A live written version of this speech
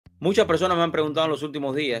Muchas personas me han preguntado en los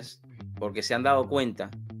últimos días porque se han dado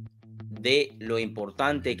cuenta de lo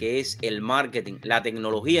importante que es el marketing, la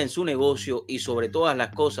tecnología en su negocio y sobre todas las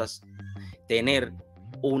cosas, tener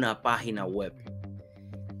una página web.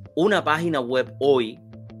 Una página web hoy,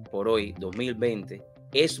 por hoy, 2020,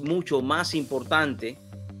 es mucho más importante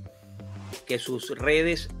que sus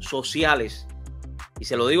redes sociales. Y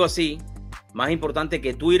se lo digo así, más importante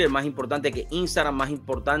que Twitter, más importante que Instagram, más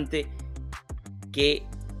importante que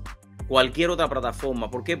cualquier otra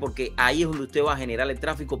plataforma. ¿Por qué? Porque ahí es donde usted va a generar el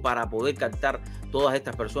tráfico para poder captar todas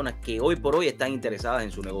estas personas que hoy por hoy están interesadas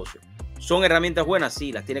en su negocio. ¿Son herramientas buenas?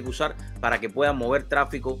 Sí, las tiene que usar para que puedan mover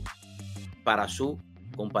tráfico para su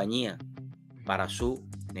compañía, para su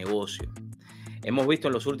negocio. Hemos visto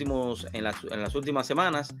en las últimas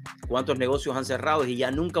semanas cuántos negocios han cerrado y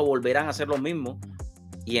ya nunca volverán a ser los mismos.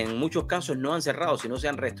 Y en muchos casos no han cerrado, sino se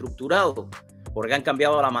han reestructurado, porque han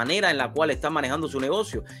cambiado la manera en la cual están manejando su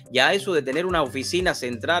negocio. Ya eso de tener una oficina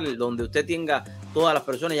central donde usted tenga todas las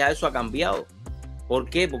personas, ya eso ha cambiado. ¿Por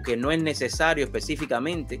qué? Porque no es necesario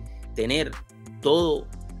específicamente tener todo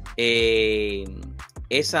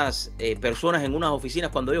esas personas en unas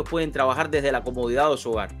oficinas cuando ellos pueden trabajar desde la comodidad de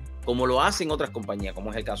su hogar, como lo hacen otras compañías,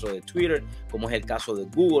 como es el caso de Twitter, como es el caso de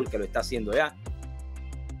Google, que lo está haciendo ya.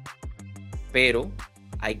 Pero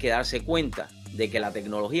hay que darse cuenta de que la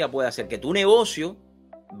tecnología puede hacer que tu negocio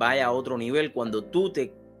vaya a otro nivel cuando tú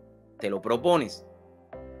te lo propones.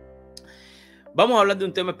 Vamos a hablar de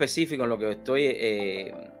un tema específico en lo que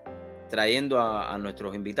estoy trayendo a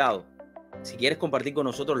nuestros invitados. Si quieres compartir con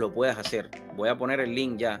nosotros, lo puedes hacer. Voy a poner el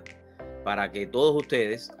link ya para que todos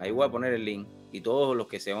ustedes, ahí voy a poner el link, y todos los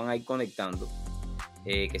que se van a ir conectando,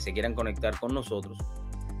 que se quieran conectar con nosotros,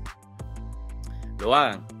 lo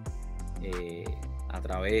hagan a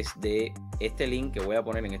través de este link que voy a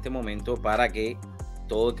poner en este momento, para que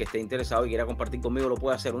todo el que esté interesado y quiera compartir conmigo lo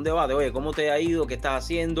pueda hacer. Un debate: oye, ¿cómo te ha ido? ¿Qué estás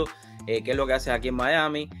haciendo? ¿Qué es lo que haces aquí en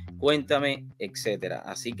Miami? Cuéntame, etcétera.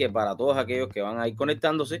 Así que para todos aquellos que van a ir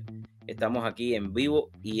conectándose, estamos aquí en vivo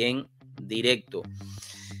y en directo.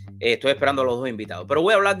 Estoy esperando a los dos invitados, pero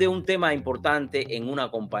voy a hablar de un tema importante en una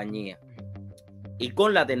compañía. Y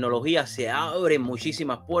con la tecnología se abren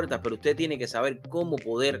muchísimas puertas, pero usted tiene que saber cómo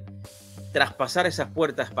poder traspasar esas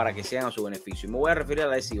puertas para que sean a su beneficio. Y me voy a referir a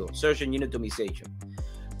la SEO, Search Engine Optimization.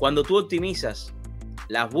 Cuando tú optimizas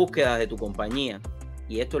las búsquedas de tu compañía,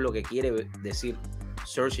 y esto es lo que quiere decir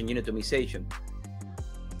Search Engine Optimization,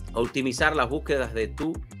 optimizar las búsquedas de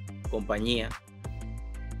tu compañía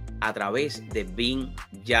a través de Bing,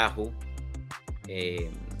 Yahoo,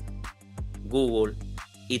 Google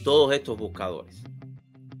y todos estos buscadores.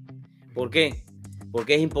 ¿Por qué?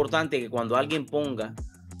 Porque es importante que cuando alguien ponga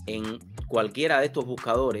en cualquiera de estos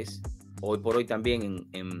buscadores, hoy por hoy también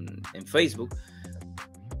en Facebook,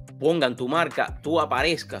 pongan tu marca, tú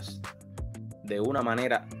aparezcas de una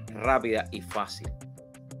manera rápida y fácil.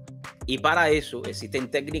 Y para eso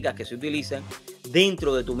existen técnicas que se utilizan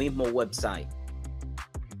dentro de tu mismo website.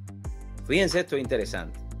 Fíjense, esto es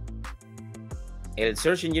interesante. El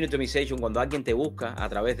Search Engine Optimization, cuando alguien te busca a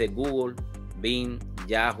través de Google, Bing,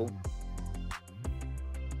 Yahoo,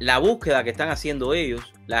 la búsqueda que están haciendo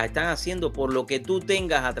ellos, las están haciendo por lo que tú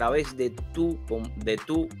tengas a través de tu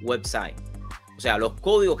website. O sea, los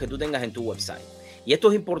códigos que tú tengas en tu website. Y esto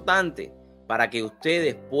es importante para que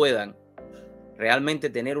ustedes puedan realmente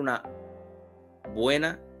tener una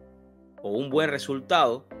buena o un buen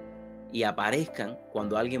resultado y aparezcan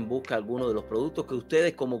cuando alguien busca alguno de los productos que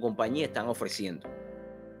ustedes como compañía están ofreciendo.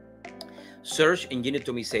 Search Engine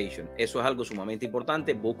Optimization, eso es algo sumamente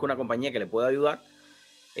importante. Busca una compañía que le pueda ayudar.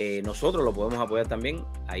 Nosotros lo podemos apoyar también.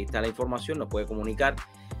 Ahí está la información, nos puede comunicar.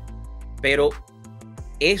 Pero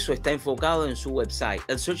eso está enfocado en su website.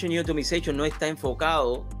 El Search Engine Optimization no está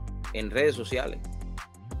enfocado en redes sociales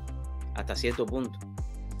hasta cierto punto.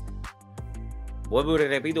 Vuelvo y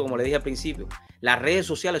repito, como le dije al principio, las redes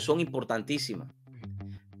sociales son importantísimas,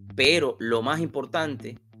 pero lo más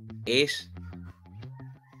importante es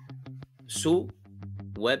su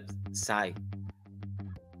website.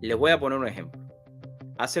 Les voy a poner un ejemplo.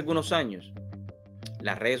 Hace algunos años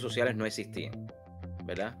las redes sociales no existían,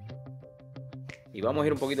 ¿verdad? Y vamos a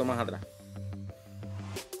ir un poquito más atrás.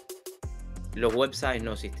 Los websites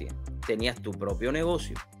no existían. Tenías tu propio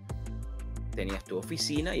negocio, tenías tu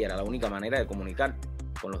oficina y era la única manera de comunicarte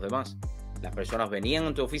con los demás. Las personas venían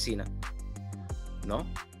a tu oficina, ¿no?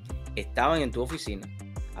 Estaban en tu oficina,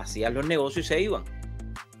 hacían los negocios y se iban.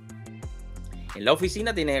 En la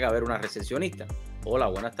oficina tiene que haber una recepcionista. Hola,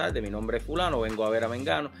 buenas tardes, mi nombre es fulano, vengo a ver a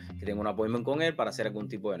Mengano, que tengo un appointment con él para hacer algún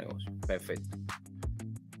tipo de negocio. Perfecto.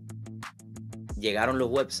 Llegaron los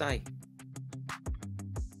websites.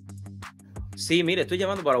 Sí, mire, estoy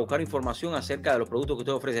llamando para buscar información acerca de los productos que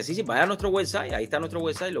usted ofrece. Sí, vaya a nuestro website, ahí está nuestro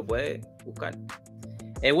website, lo puede buscar.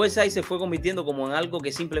 El website se fue convirtiendo como en algo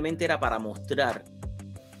que simplemente era para mostrar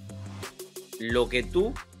lo que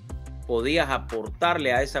tú podías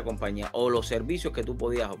aportarle a esa compañía o los servicios que tú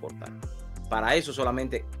podías aportar. Para eso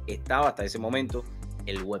solamente estaba hasta ese momento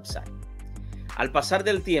el website. Al pasar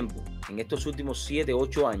del tiempo, en estos últimos 7,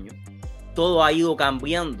 8 años, todo ha ido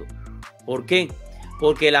cambiando. ¿Por qué?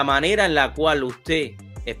 Porque la manera en la cual usted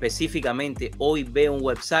específicamente hoy ve un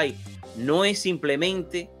website no es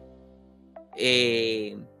simplemente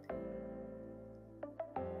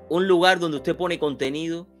un lugar donde usted pone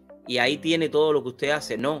contenido y ahí tiene todo lo que usted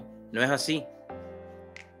hace. No, no es así.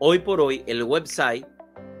 Hoy por hoy el website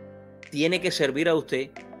tiene que servir a usted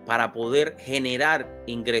para poder generar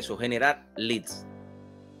ingresos, generar leads.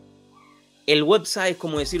 El website es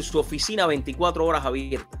como decir su oficina 24 horas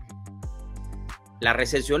abierta. La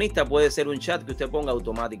recepcionista puede ser un chat que usted ponga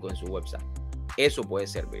automático en su website. Eso puede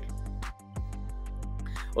servir.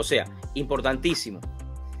 O sea, importantísimo.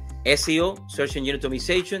 SEO, Search Engine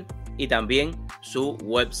Optimization, y también su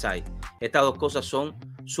website. Estas dos cosas son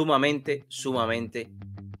sumamente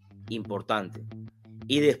importantes.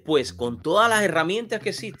 Y después, con todas las herramientas que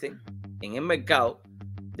existen en el mercado,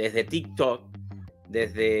 desde TikTok,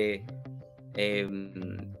 desde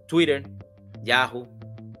Twitter, Yahoo,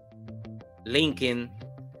 LinkedIn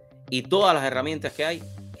y todas las herramientas que hay,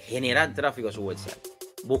 generar tráfico a su website,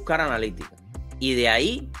 buscar analítica. Y de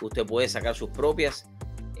ahí usted puede sacar sus propias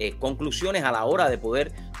conclusiones a la hora de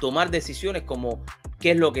poder tomar decisiones como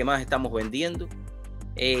qué es lo que más estamos vendiendo,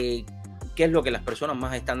 qué es lo que las personas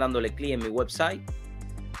más están dándole clic en mi website.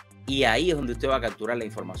 Y ahí es donde usted va a capturar la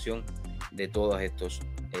información de todos estos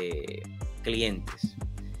clientes.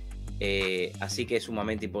 Así que es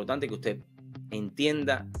sumamente importante que usted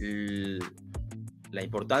entienda la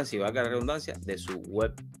importancia, y valga la redundancia, de su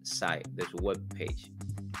website, de su webpage.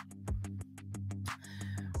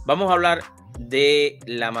 Vamos a hablar de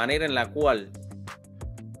la manera en la cual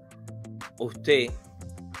usted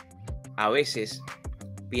a veces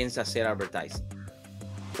piensa hacer advertising.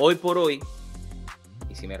 Hoy por hoy,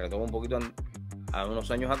 y si me retomo un poquito a unos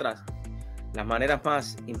años atrás, las maneras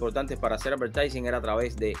más importantes para hacer advertising era a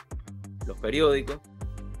través de los periódicos,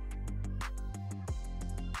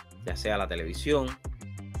 ya sea la televisión,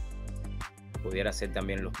 pudiera ser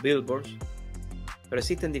también los billboards, pero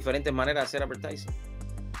existen diferentes maneras de hacer advertising.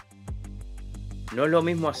 No es lo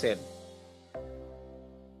mismo hacer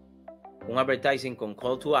un advertising con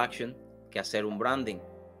call to action que hacer un branding.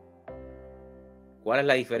 ¿Cuál es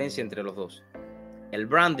la diferencia entre los dos? El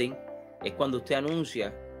branding es cuando usted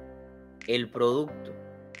anuncia el producto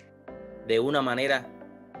de una manera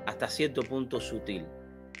hasta cierto punto sutil.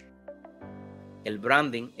 El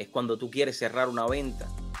branding es cuando tú quieres cerrar una venta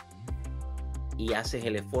y haces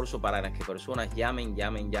el esfuerzo para que personas llamen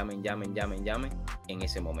en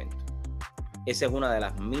ese momento. Esa es una de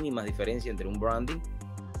las mínimas diferencias entre un branding,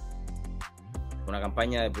 una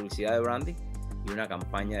campaña de publicidad de branding, y una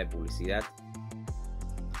campaña de publicidad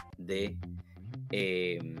de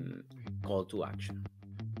call to action.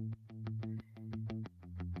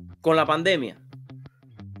 Con la pandemia,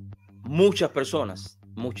 muchísimas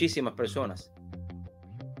personas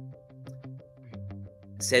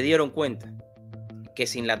se dieron cuenta que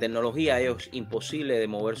sin la tecnología es imposible de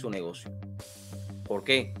mover su negocio. ¿Por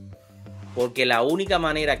qué? Porque la única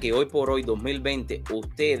manera que hoy por hoy, 2020,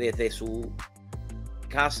 usted desde su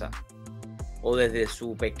casa o desde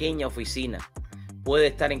su pequeña oficina puede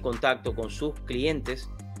estar en contacto con sus clientes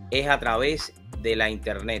es a través de la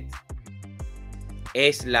internet.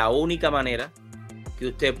 Es la única manera que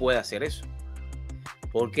usted puede hacer eso.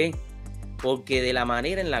 ¿Por qué? Porque de la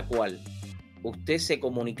manera en la cual usted se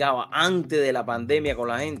comunicaba antes de la pandemia con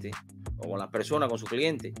la gente o con las personas, con sus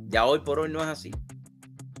clientes, ya hoy por hoy no es así.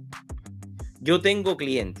 Yo tengo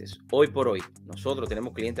clientes, hoy por hoy, nosotros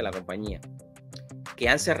tenemos clientes de la compañía que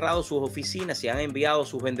han cerrado sus oficinas y han enviado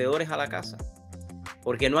sus vendedores a la casa.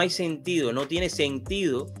 Porque no hay sentido, no tiene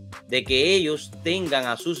sentido de que ellos tengan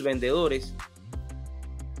a sus vendedores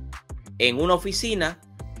en una oficina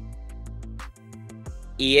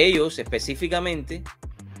y ellos específicamente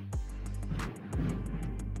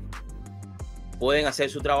pueden hacer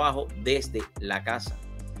su trabajo desde la casa.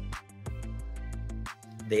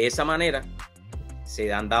 De esa manera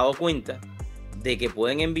se han dado cuenta de que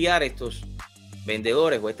pueden enviar estos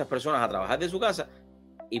vendedores o estas personas a trabajar de su casa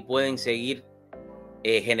y pueden seguir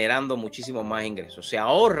generando muchísimos más ingresos. Se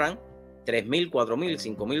ahorran $3,000,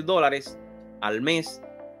 $4,000, $5,000 al mes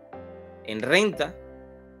en renta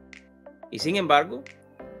y sin embargo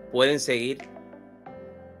pueden seguir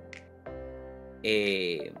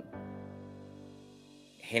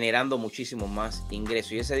generando muchísimo más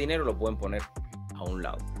ingresos y ese dinero lo pueden poner a un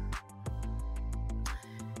lado.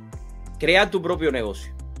 Crear tu propio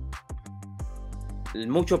negocio.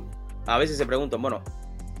 Muchos a veces se preguntan, bueno,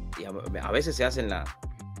 y a veces se hacen la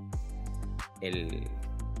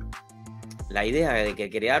idea de que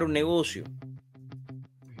crear un negocio,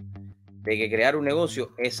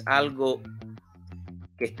 es algo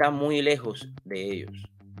que está muy lejos de ellos,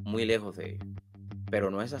 pero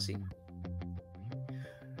no es así.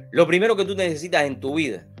 Lo primero que tú necesitas en tu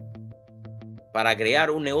vida para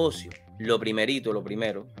crear un negocio, lo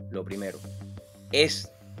primero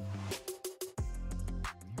es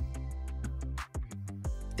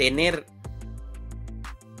tener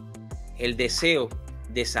el deseo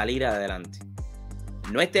de salir adelante.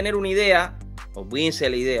 No es tener una idea, olvídense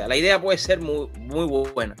la idea. La idea puede ser muy, muy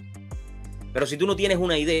buena, pero si tú no tienes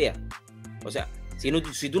una idea, o sea, si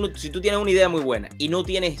tú tienes una idea muy buena y no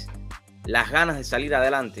tienes las ganas de salir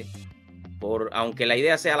adelante, aunque la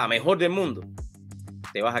idea sea la mejor del mundo,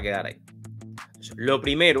 te vas a quedar ahí. Entonces, lo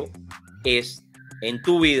primero es en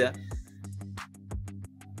tu vida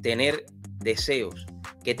tener deseos,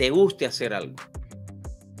 que te guste hacer algo,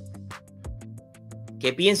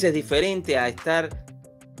 que pienses diferente a estar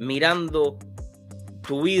mirando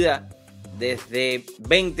tu vida desde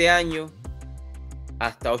 20 años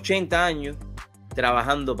hasta 80 años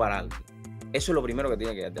trabajando para alguien. Eso es lo primero que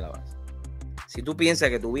tiene que darte la base. Si tú piensas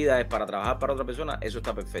que tu vida es para trabajar para otra persona, eso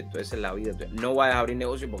está perfecto. Esa es la vida. No vayas a abrir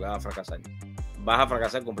negocio porque vas a fracasar. Vas a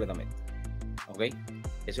fracasar completamente. ¿Ok? Eso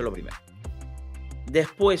es lo primero.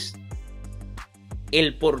 Después,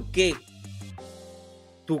 el por qué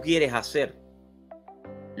tú quieres hacer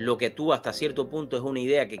lo que tú hasta cierto punto es una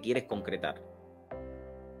idea que quieres concretar.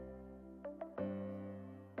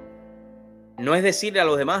 No es decirle a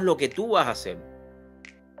los demás lo que tú vas a hacer,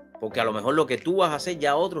 porque a lo mejor lo que tú vas a hacer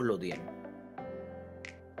ya otros lo tienen.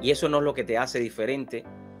 Y eso no es lo que te hace diferente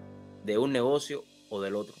de un negocio o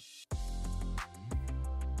del otro.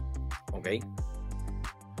 ¿Ok?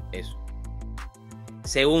 Eso.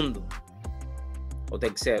 Segundo, o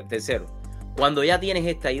tercero, cuando ya tienes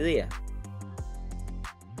esta idea,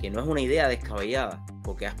 que no es una idea descabellada,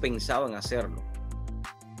 porque has pensado en hacerlo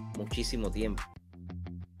muchísimo tiempo,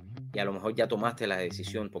 y a lo mejor ya tomaste la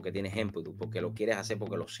decisión porque tienes ímpetu, porque lo quieres hacer,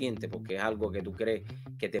 porque lo sientes, porque es algo que tú crees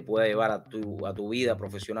que te puede llevar a tu vida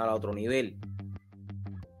profesional a otro nivel,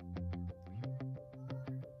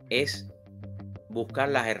 es buscar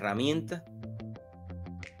las herramientas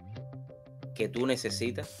que tú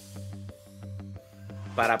necesitas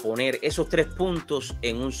para poner esos 3 puntos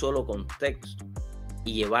en un solo contexto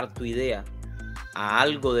y llevar tu idea a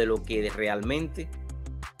algo de lo que realmente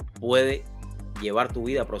puede llevar tu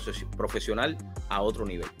vida profesional a otro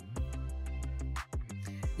nivel.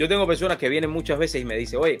 Yo tengo personas que vienen muchas veces y me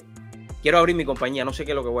dicen, oye, quiero abrir mi compañía, no sé qué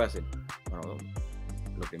es lo que voy a hacer. Bueno,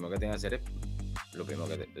 lo primero que tienen que hacer es lo primero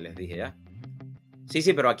que les dije ya. Sí,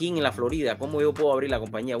 pero aquí en la Florida, ¿cómo yo puedo abrir la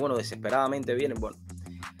compañía? Bueno, desesperadamente vienen. Bueno,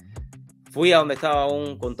 fui a donde estaba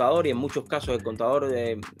un contador y en muchos casos el contador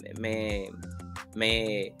me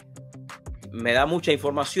da mucha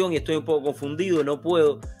información y estoy un poco confundido, no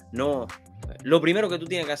puedo. Lo primero que tú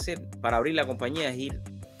tienes que hacer para abrir la compañía es ir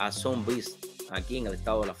a Sunbiz, aquí en el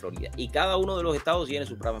estado de la Florida. Y cada uno de los estados tiene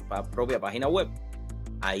su propia página web.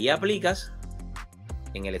 Ahí aplicas.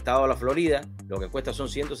 En el estado de la Florida, lo que cuesta son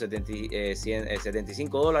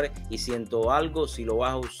 $175 y 100 algo si lo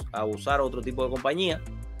vas a usar otro tipo de compañía.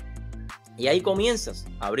 Y ahí comienzas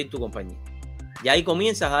a abrir tu compañía. Y ahí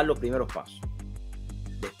comienzas a dar los primeros pasos.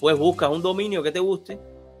 Después buscas un dominio que te guste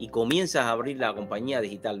y comienzas a abrir la compañía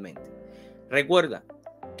digitalmente. Recuerda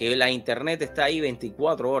que la internet está ahí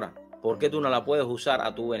 24 horas. ¿Por qué tú no la puedes usar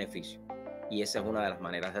a tu beneficio? Y esa es una de las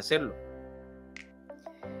maneras de hacerlo.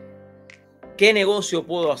 ¿Qué negocio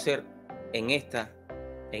puedo hacer en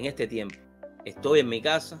este tiempo? Estoy en mi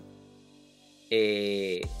casa,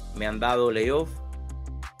 me han dado layoff,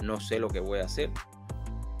 no sé lo que voy a hacer,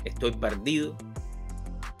 estoy perdido,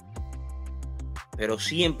 pero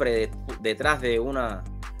siempre detrás de una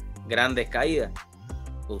gran descaída,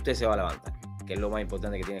 usted se va a levantar, que es lo más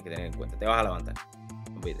importante que tienes que tener en cuenta. Te vas a levantar,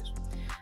 no olvides eso.